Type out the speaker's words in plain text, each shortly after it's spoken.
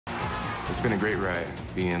It's been a great ride,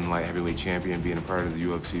 being light heavyweight champion, being a part of the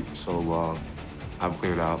UFC for so long. I've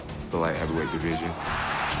cleared out the light heavyweight division.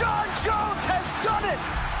 Jon Jones has done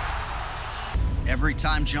it! Every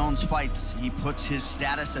time Jones fights, he puts his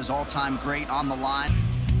status as all-time great on the line.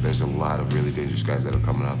 There's a lot of really dangerous guys that are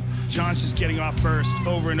coming up. Jon's just getting off first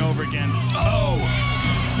over and over again. Oh!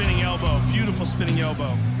 Spinning elbow, beautiful spinning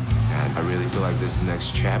elbow. And I really feel like this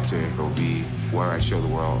next chapter will be where I show the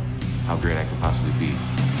world how great I can possibly be.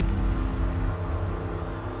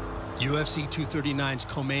 UFC 239's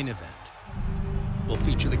co-main event will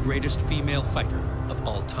feature the greatest female fighter of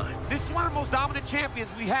all time. This is one of the most dominant champions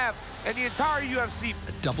we have in the entire UFC.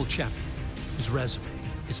 A double champion whose resume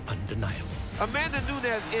is undeniable. Amanda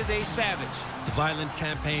Nunes is a savage. The violent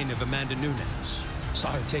campaign of Amanda Nunes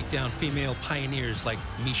saw her take down female pioneers like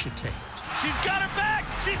Miesha Tate. She's got her back!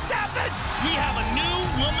 She's tapping! We have a new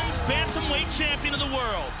women's bantamweight champion of the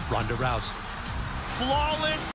world. Ronda Rousey. Flawless.